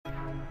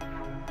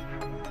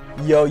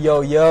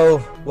Yo,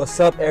 what's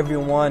up,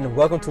 everyone?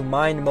 Welcome to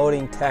Mind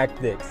Molding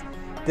Tactics.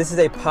 This is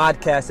a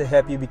podcast to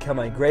help you become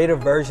a greater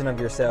version of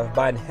yourself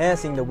by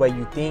enhancing the way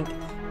you think,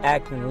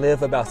 act, and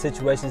live about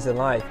situations in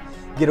life.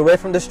 Get away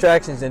from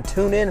distractions and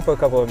tune in for a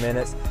couple of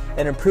minutes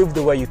and improve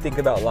the way you think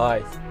about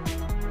life.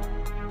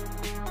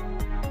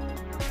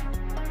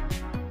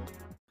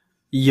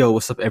 Yo,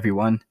 what's up,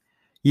 everyone?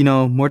 You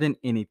know, more than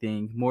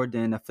anything, more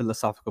than a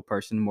philosophical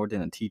person, more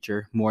than a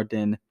teacher, more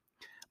than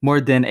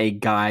a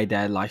guy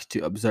that likes to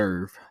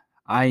observe,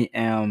 I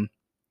am,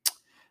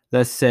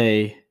 let's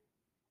say,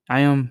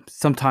 I am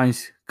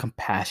sometimes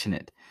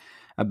compassionate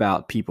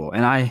about people,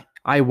 and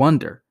I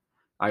wonder,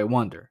 why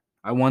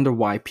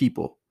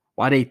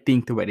they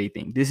think the way they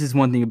think. This is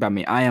one thing about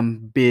me. I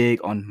am big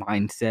on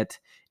mindset.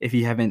 If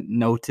you haven't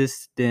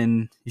noticed,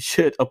 then you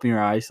should open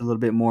your eyes a little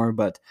bit more.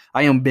 But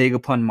I am big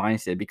upon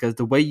mindset because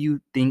the way you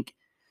think,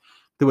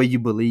 the way you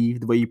believe,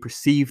 the way you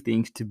perceive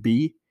things to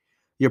be,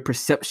 your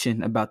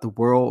perception about the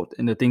world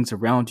and the things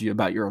around you,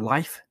 about your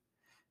life,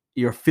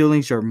 your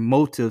feelings, your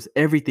motives,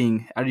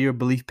 everything out of your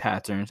belief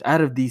patterns,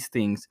 out of these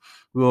things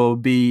will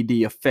be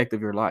the effect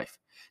of your life.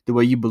 The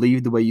way you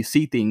believe, the way you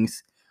see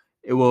things,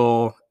 it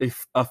will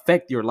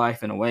affect your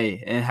life in a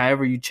way. And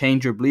however you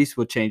change your beliefs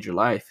will change your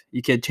life.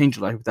 You can't change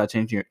your life without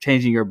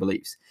changing your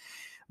beliefs.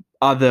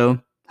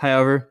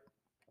 However,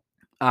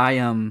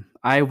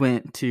 I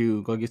went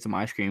to go get some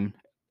ice cream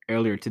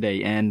earlier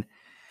today, and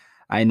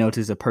I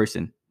noticed a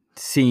person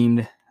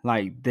seemed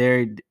like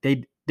they're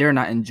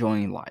not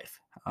enjoying life.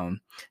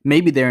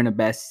 Maybe they're in a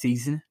bad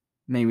season,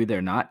 maybe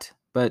they're not,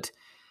 but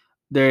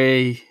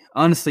they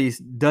honestly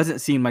doesn't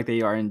seem like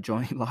they are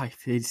enjoying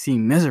life. They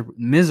seem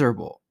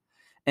miserable,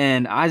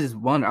 and I just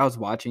wonder. I was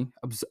watching,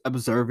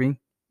 observing,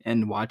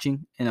 and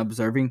watching and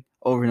observing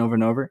over and over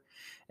and over,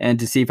 and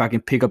to see if I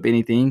can pick up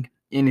anything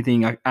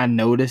I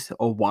noticed,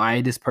 or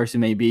why this person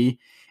may be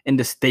in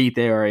the state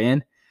they are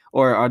in,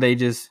 or are they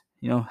just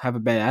have a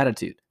bad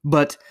attitude.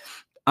 But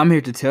I'm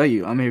here to tell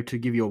you, I'm here to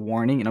give you a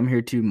warning, and I'm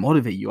here to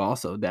motivate you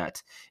also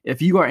that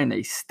if you are in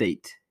a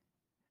state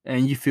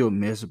and you feel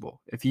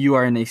miserable, if you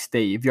are in a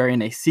state, if you are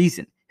in a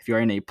season, if you are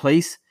in a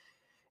place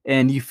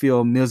and you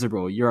feel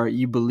miserable,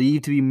 you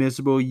believe to be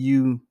miserable,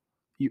 you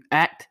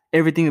act,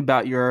 everything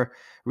about your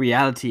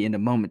reality in the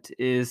moment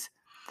is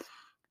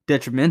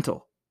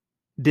detrimental,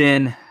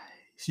 then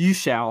you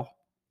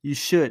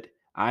should,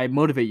 I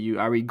motivate you,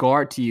 I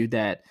regard to you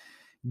that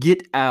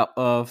get out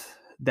of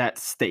that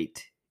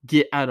state.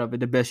 Get out of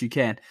it the best you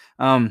can.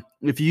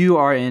 If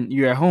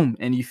you're at home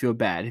and you feel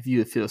bad, if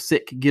you feel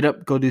sick, get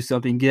up, go do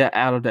something, get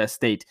out of that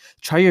state.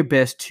 Try your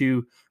best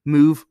to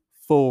move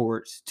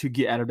forwards to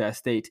get out of that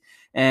state.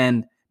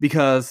 And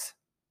because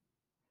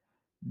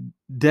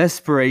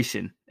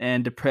desperation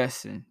and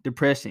depressing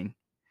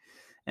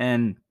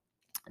and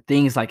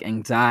things like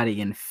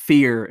anxiety and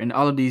fear and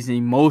all of these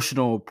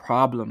emotional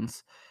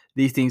problems,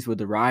 these things will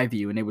derive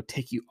you and they will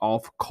take you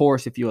off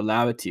course if you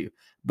allow it to.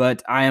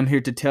 But I am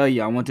here to tell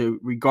you, I want to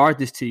regard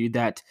this to you,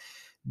 that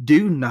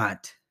do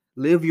not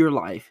live your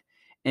life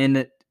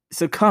in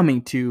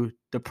succumbing to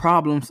the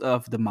problems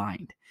of the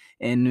mind.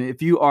 And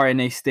if you are in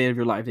a state of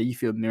your life that you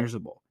feel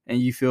miserable and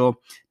you feel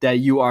that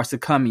you are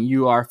succumbing,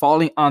 you are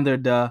falling under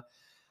the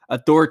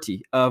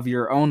authority of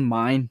your own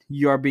mind,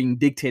 you are being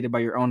dictated by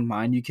your own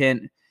mind,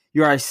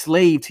 you are a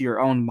slave to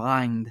your own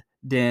mind,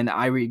 then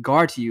I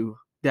regard to you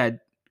that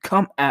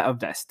come out of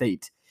that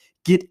state.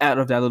 Get out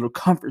of that little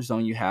comfort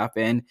zone you have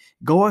and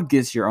go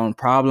against your own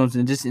problems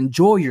and just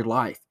enjoy your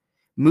life.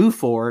 Move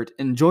forward,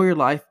 enjoy your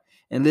life,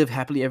 and live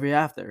happily ever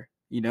after.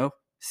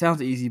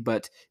 Sounds easy,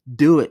 but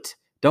do it.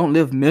 Don't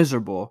live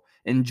miserable.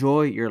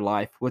 Enjoy your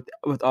life with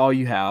all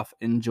you have.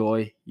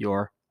 Enjoy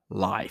your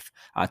life.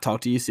 I'll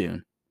talk to you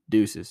soon.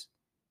 Deuces.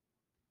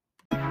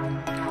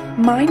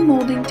 Mind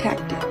Molding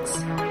Tactics,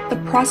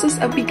 the process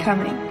of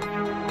becoming.